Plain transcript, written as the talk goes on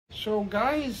So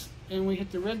guys, and we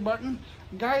hit the red button.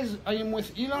 Guys, I am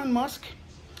with Elon Musk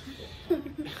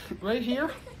right here.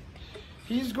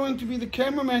 He's going to be the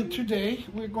cameraman today.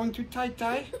 We're going to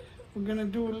Taytay. We're gonna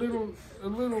do a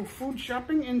little food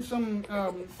shopping and some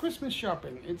Christmas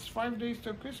shopping. It's 5 days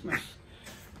till Christmas,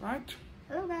 right?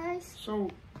 Hello guys.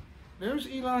 So there's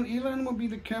Elon. Elon will be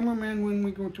the cameraman when we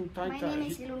go to Taytay. My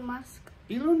name is Elon Musk.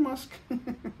 Elon Musk,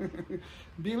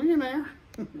 billionaire,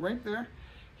 right there.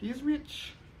 He's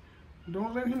rich.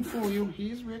 Don't let him fool you.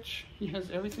 He's rich. He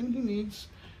has everything he needs,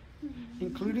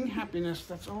 including happiness.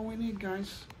 That's all we need,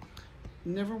 guys.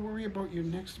 Never worry about your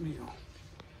next meal.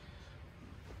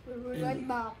 We'll be right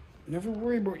back. Never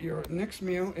worry about your next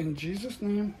meal. In Jesus'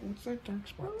 name. What's that dark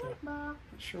spot there? Back.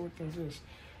 Not sure what that is.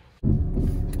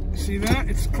 See that?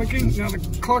 It's clicking. Now the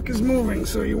clock is moving,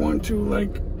 so you want to,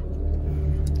 like,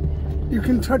 you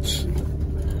can touch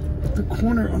the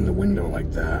corner on the window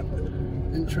like that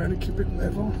and try to keep it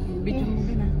level.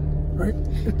 Right?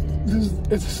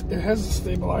 It has a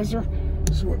stabilizer,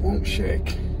 so it won't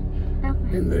shake.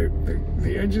 Okay. And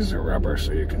the edges are rubber,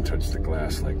 so you can touch the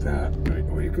glass like that. Right?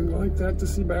 Or you can go like that to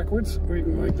see backwards, or you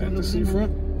can go like that to see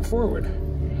forward.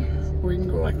 Or you can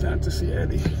go like that to see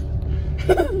Eddie.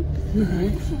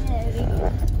 Right?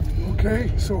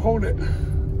 Okay, so hold it.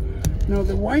 Now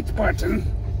the white button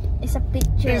It's a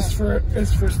picture.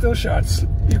 is for still shots.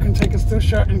 You can take a still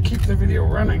shot and keep the video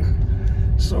running.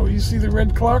 So you see the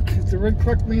red clock? The red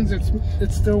clock means it's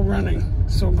still running.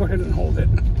 So go ahead and hold it.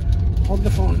 Hold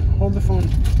the phone. Hold the phone.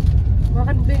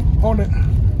 Hold it.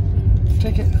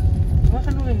 Take it.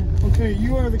 Okay,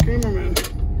 you are the cameraman.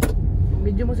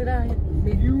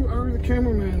 You are the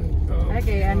cameraman.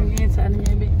 Okay, ano yun sa ano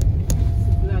niya, babe?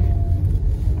 Vlog.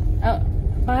 Oh,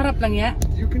 paharap lang ya?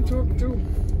 You can talk too.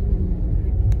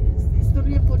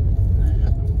 Istorya po.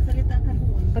 Salita ka.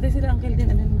 Pati sila uncle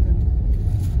din, ano mo doon?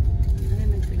 Ano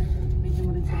lang sila? Video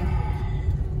mo rin sila.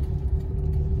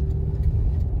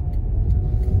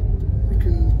 You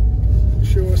can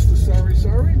show us the sorry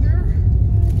there.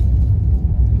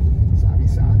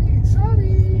 Sorry.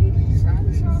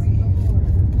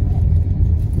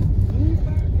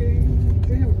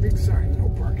 They have a big sign, no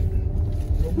parking.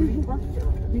 Nobody parked there.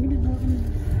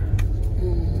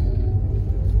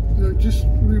 Now just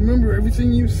remember,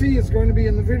 everything you see is going to be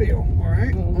in the video,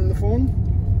 alright? On the phone?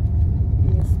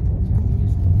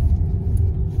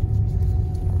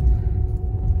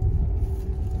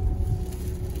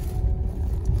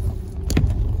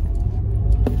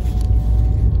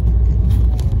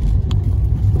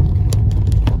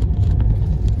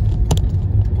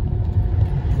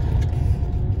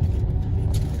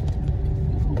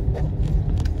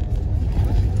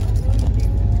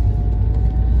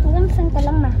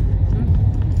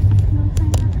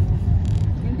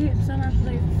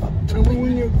 Tell me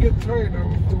when you get tired, I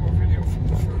will do a video from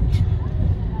the front.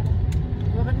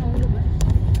 Bakit mahulog ba?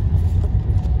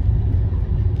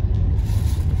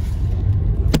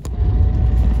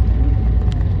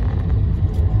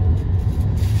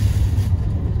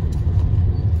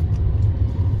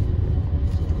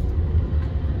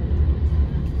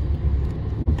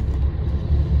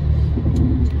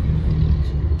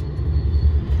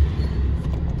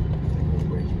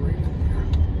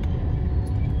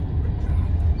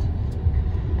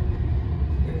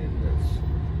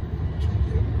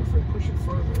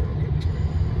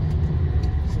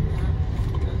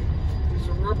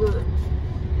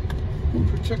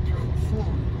 Protector on the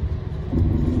phone.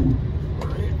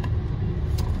 Right?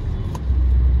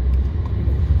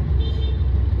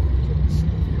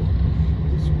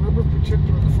 There's a rubber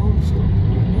protector on the phone so it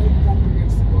won't bump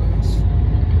against the glass.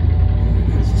 And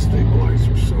it has a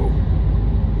stabilizer, so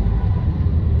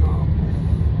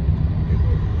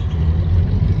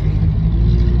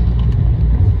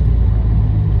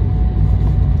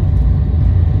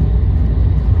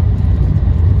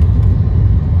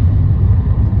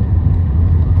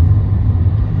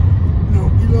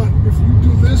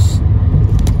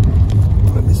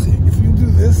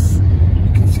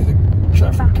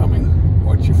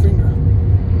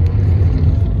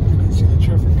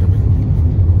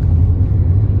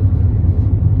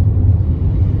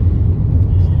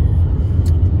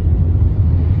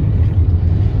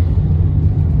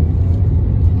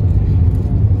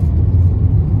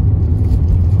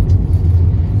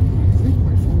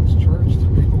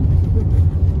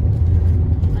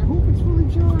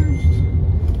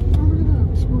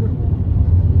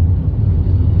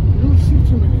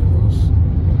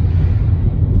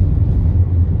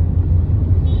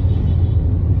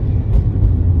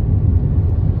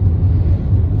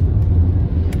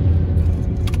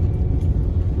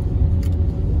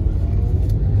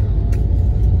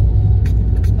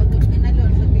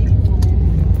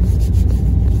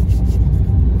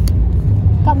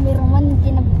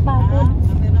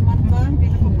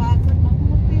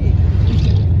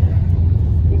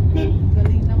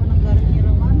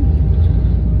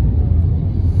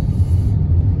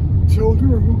tell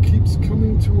her who keeps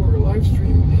coming to our live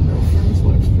stream, our friends'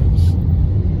 live streams.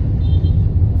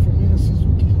 Femina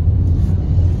Suzuki.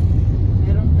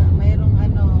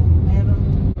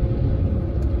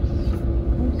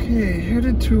 Okay,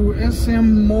 headed to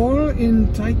SM Mall in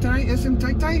Taytay. SM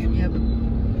Taytay? Yep.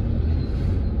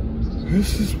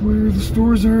 This is where the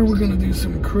stores are. We're gonna do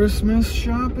some Christmas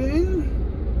shopping.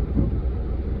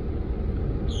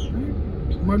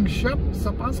 Mag-shop sa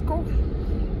Pasko.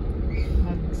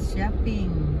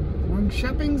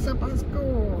 Mag-shopping sa Pasko.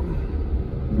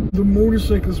 The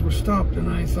motorcycles were stopped and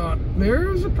I thought,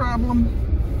 there's a problem.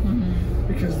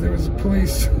 Because there was a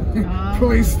police,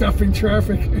 police stopping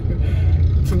traffic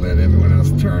to let everyone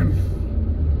else turn.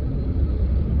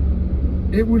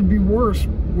 It would be worse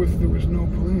if there was no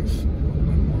police. It would have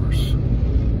been worse.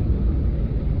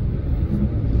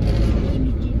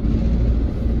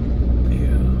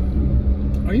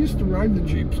 I used to ride the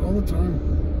Jeeps all the time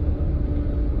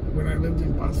when I lived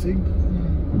in Pasig.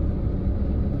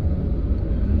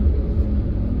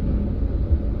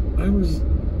 I was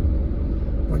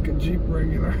like a Jeep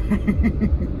regular.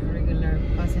 Regular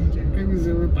passenger. I was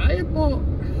a bayad po.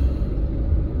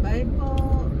 Bye po.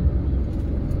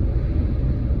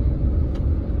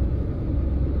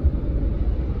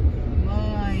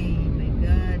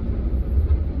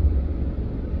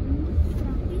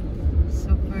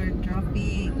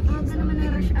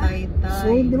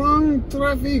 Sobrang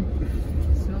traffic.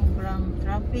 Sobrang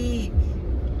traffic.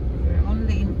 We're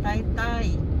only in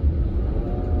Taytay.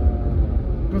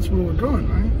 That's where we're going,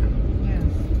 right? Yes.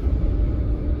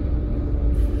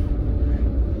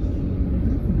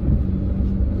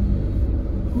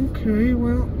 Okay,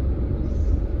 well,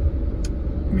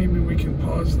 maybe we can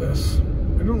pause this.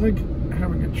 I don't like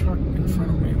having a truck in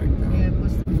front of me like that. Yeah,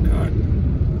 We've got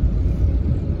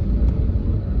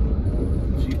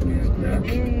Jeepney's back.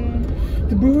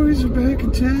 The boys are back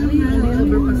in town. May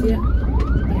overpass yan.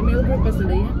 May overpass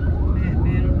na yan.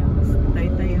 Meron na mas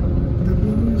Taytay. The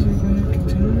boys are back in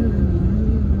town.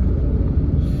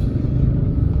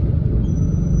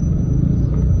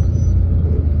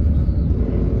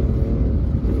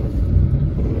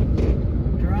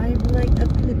 Drive like a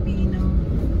Filipino.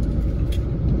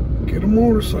 Get a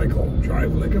motorcycle.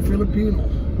 Drive like a Filipino.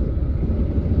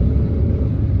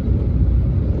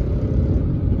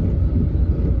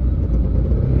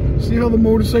 See how the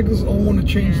motorcycles all want to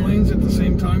change lanes at the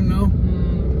same time now?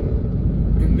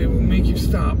 And they will make you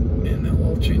stop and they'll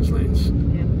all change lanes.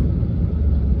 Yep.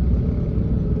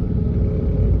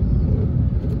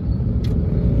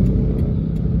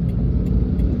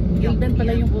 Gildan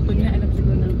pala yung photo niya. Alam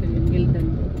siguro ng film. Gildan.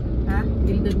 Ha?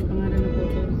 Gildan pangalan ng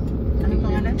photo. Ano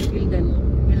pangalan? Gildan.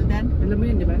 Gildan? Alam mo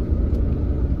yun, di ba?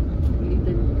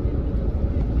 Gildan.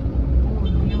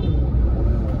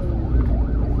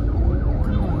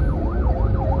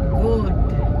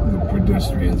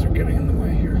 Pedestrians are getting in the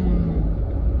way here.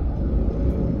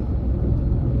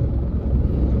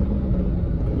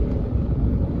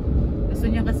 Gusto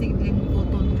niya kasi yung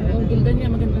photo. Oh, Gildan niya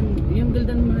magandang. Yung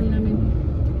Gildan mahal namin.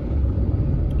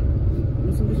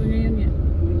 Gusto niya yan yan.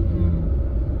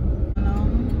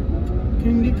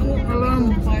 Hindi ko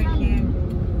alam. Parking.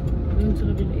 Doon sa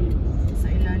kabila eh. Sa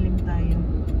ilalim tayo.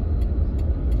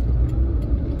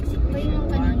 Exit ba yung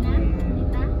kanina?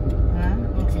 Dita? Ha?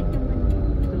 Exit yung kanina.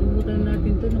 Kalimutan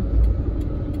natin to, no?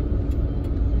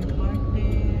 Park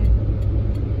there.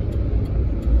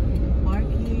 Park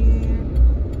here.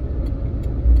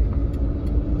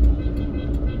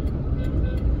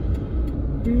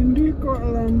 Hindi ko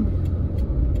alam.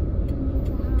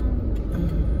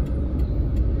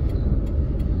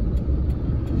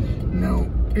 Now,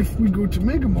 if we go to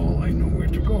Mega Mall, I know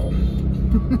where to go.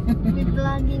 We're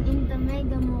vlogging in the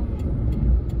Mega Mall.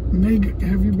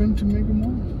 Have you been to Mega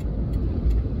Mall?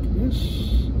 Yes.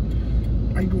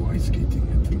 I go ice skating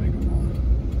at the Mega Mall.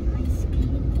 Ice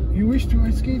skating? You wish to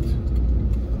ice skate?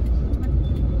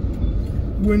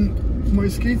 When my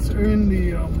skates are in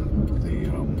the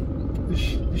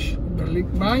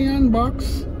Bayan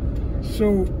box,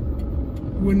 so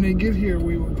when they get here,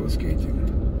 we will go skating.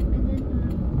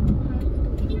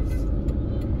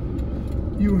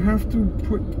 You have to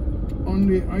put on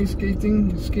the ice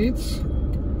skating skates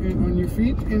and on your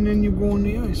feet, and then you go on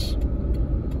the ice.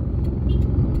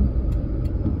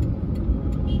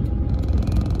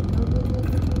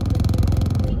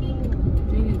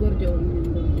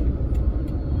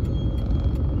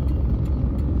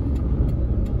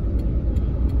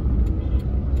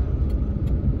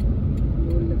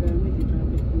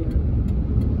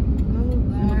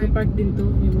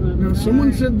 Now,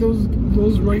 someone said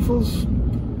those rifles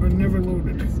are never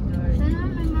loaded. Sana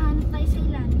may mahanap tayo sa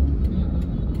ilalim.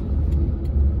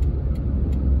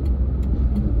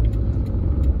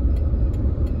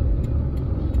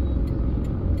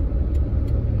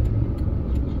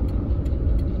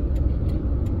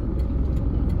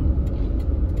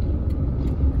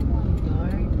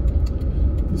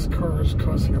 is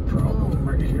causing a problem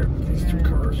right here. These two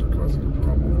cars are causing a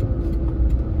problem.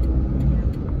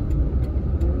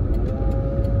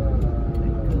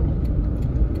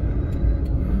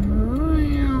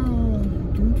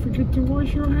 Don't forget to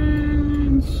wash your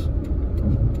hands.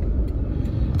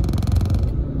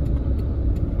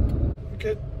 Look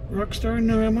at Rockstar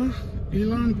Norma.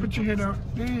 Elon, put your head out.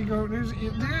 There you go. There's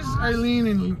Eileen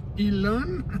and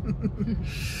Elon.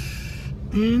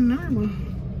 And Norma.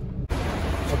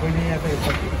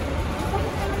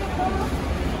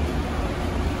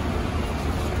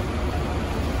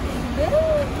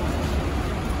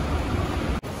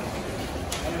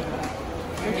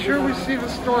 Make sure we see the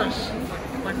stores,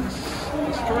 like the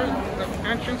store, the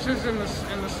entrances and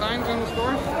the signs on the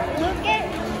stores. Look at.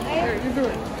 Here, you do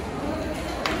it.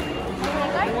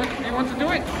 You want to do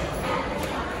it?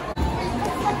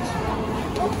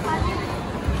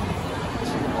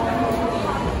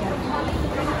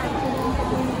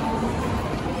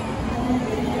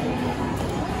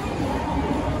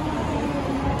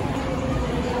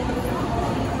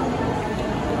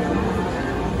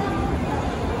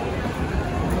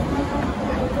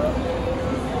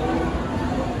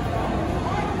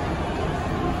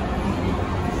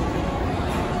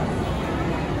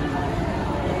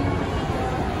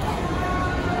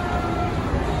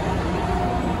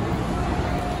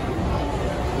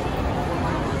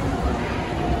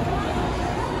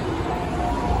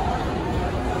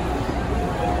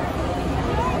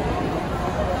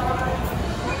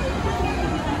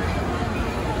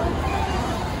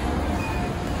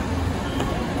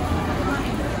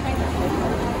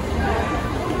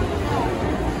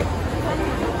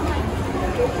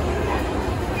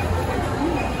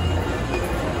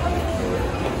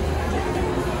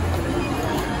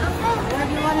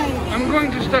 I'm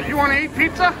going to start. You want to eat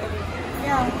pizza?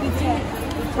 Yeah, pizza.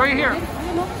 Right here. Ang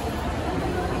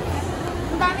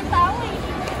daming tao eh.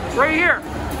 Right here.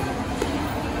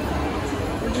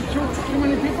 Is it too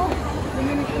many people?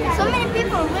 So many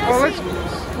people. Oh, let's.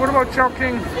 What about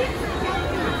Chowking?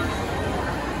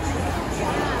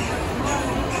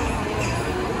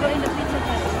 Go in the pizza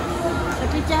hut. The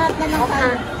pizza hut na lang tayo.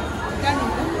 Okay.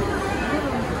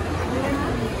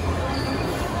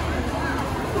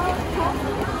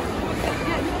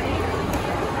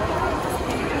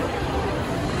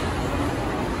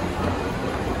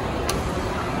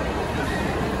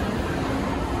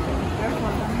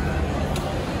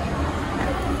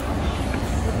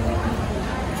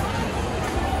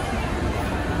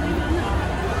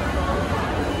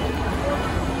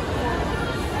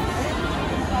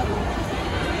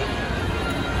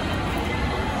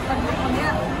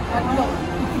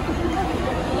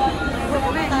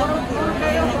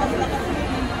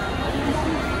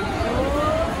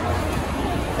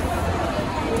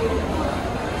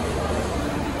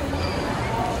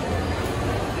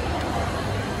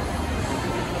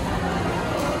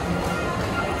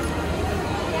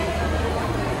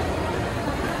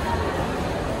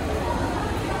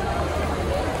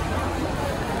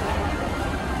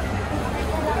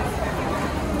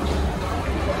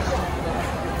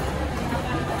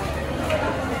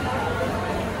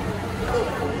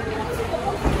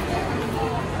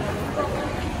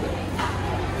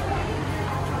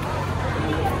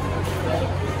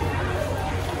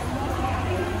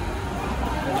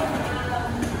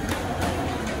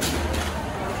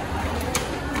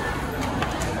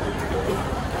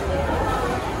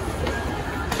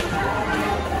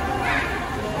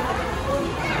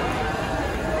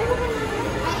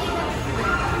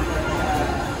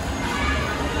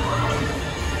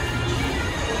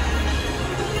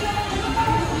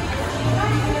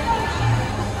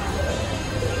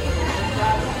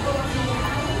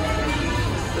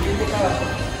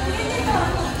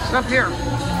 It's up here.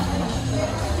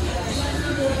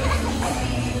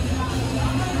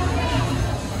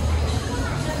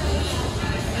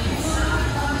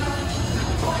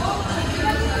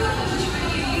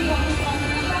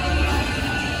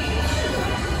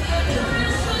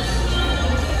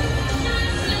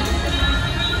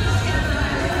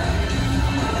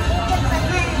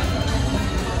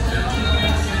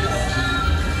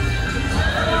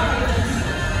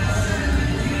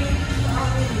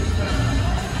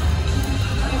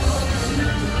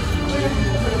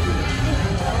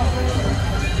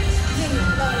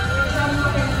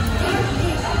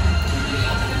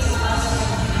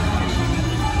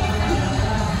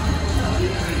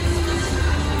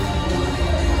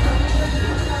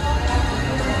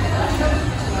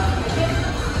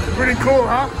 Pretty cool,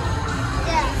 huh?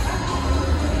 Yeah.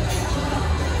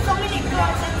 So many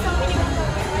cars and so many people.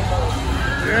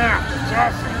 Yeah, it's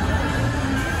awesome.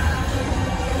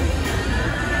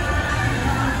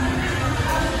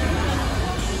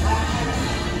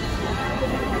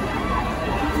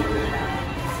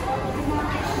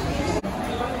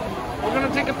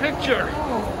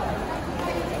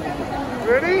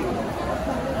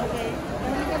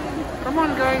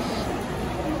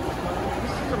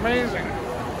 amazing.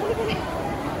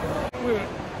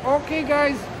 Okay,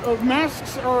 guys,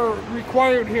 masks are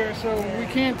required here, so we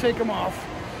can't take them off.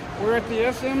 We're at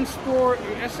the SM store,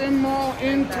 SM Mall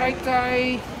in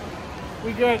Taytay.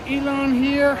 We got Elon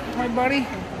here, my buddy.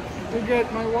 We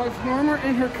got my wife Norma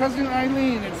and her cousin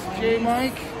Eileen. It's J.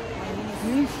 Mike,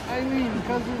 niece Eileen,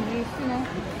 cousin, niece, you know.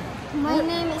 My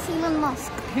name is Elon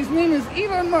Musk. His name is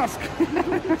Elon Musk.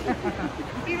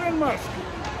 Elon Musk.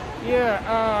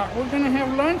 Yeah, we're gonna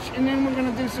have lunch and then we're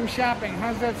gonna do some shopping.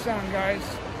 How's that sound, guys?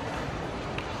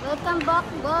 Welcome back,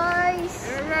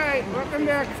 guys. All right, welcome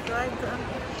back. Subscribe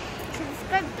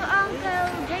to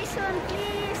Uncle Jason,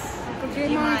 please. Uncle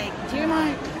J. Mike. J.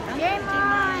 Mike. J.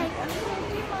 Mike.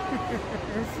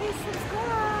 Please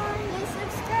subscribe. Please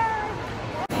subscribe.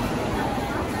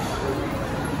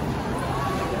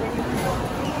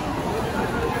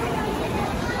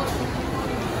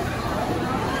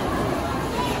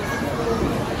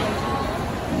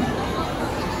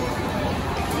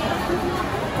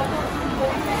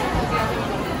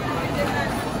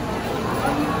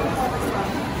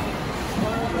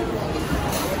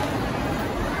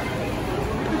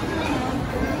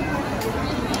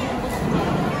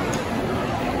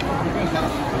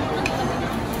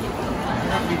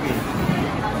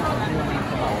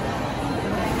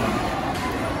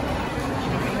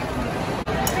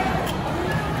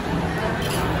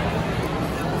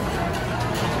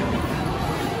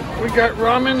 We got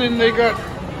ramen and they got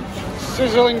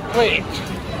sizzling plate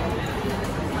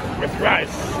with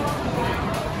rice.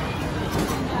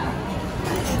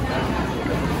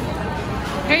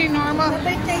 Hey, Norma.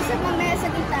 Babalik tayo sa mamaya sa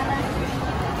gitara.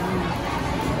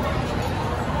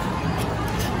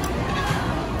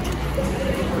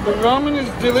 The ramen is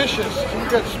delicious. You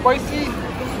got spicy.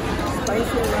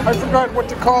 I forgot what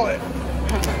to call it.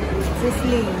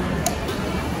 Sizzling.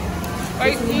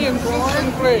 Spicy and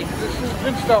sizzling plate. This is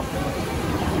good stuff.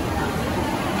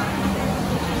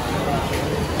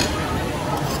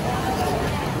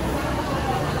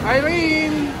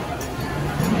 Eileen.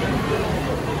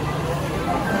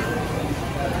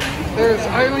 There's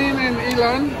Eileen and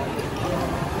Elon.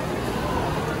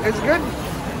 It's good.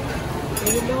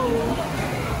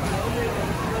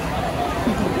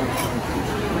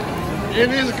 It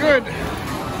is good.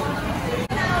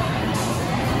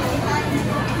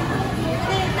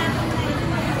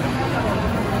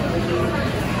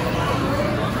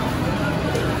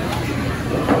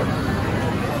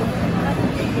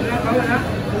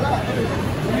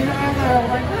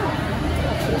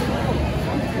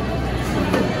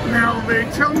 Now they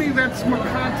tell me that's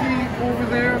Makati over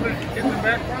there in the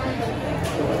background.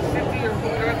 City of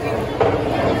Makati.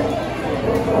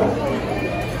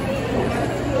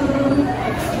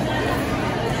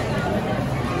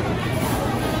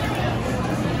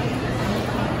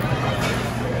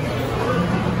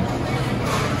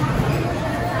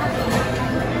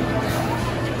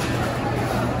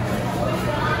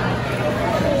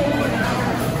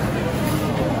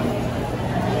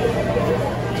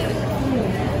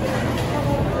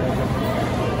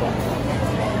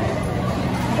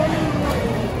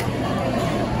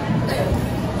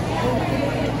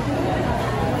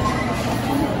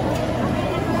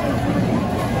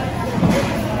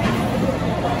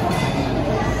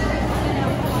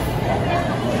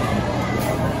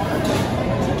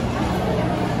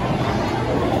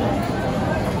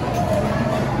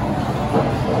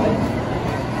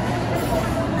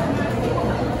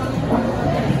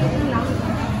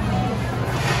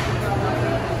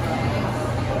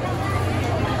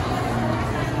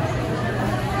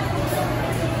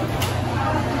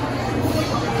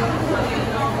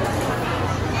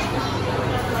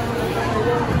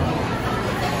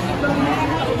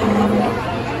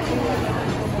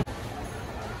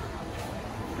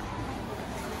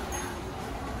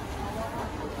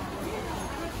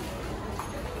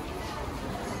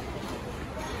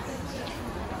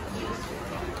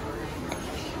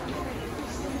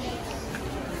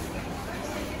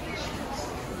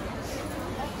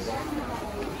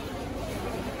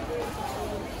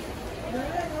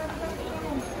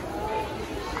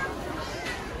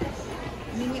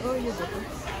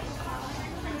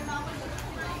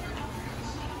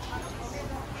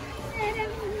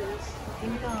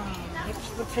 It's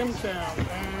the Tim Tam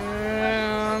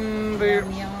and the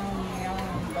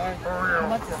How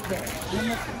much is that? How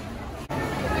much?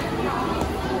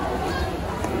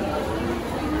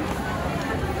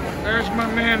 There's my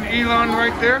man Elon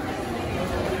right there.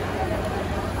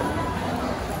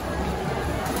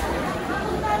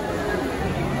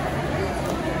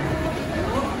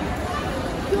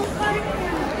 Yung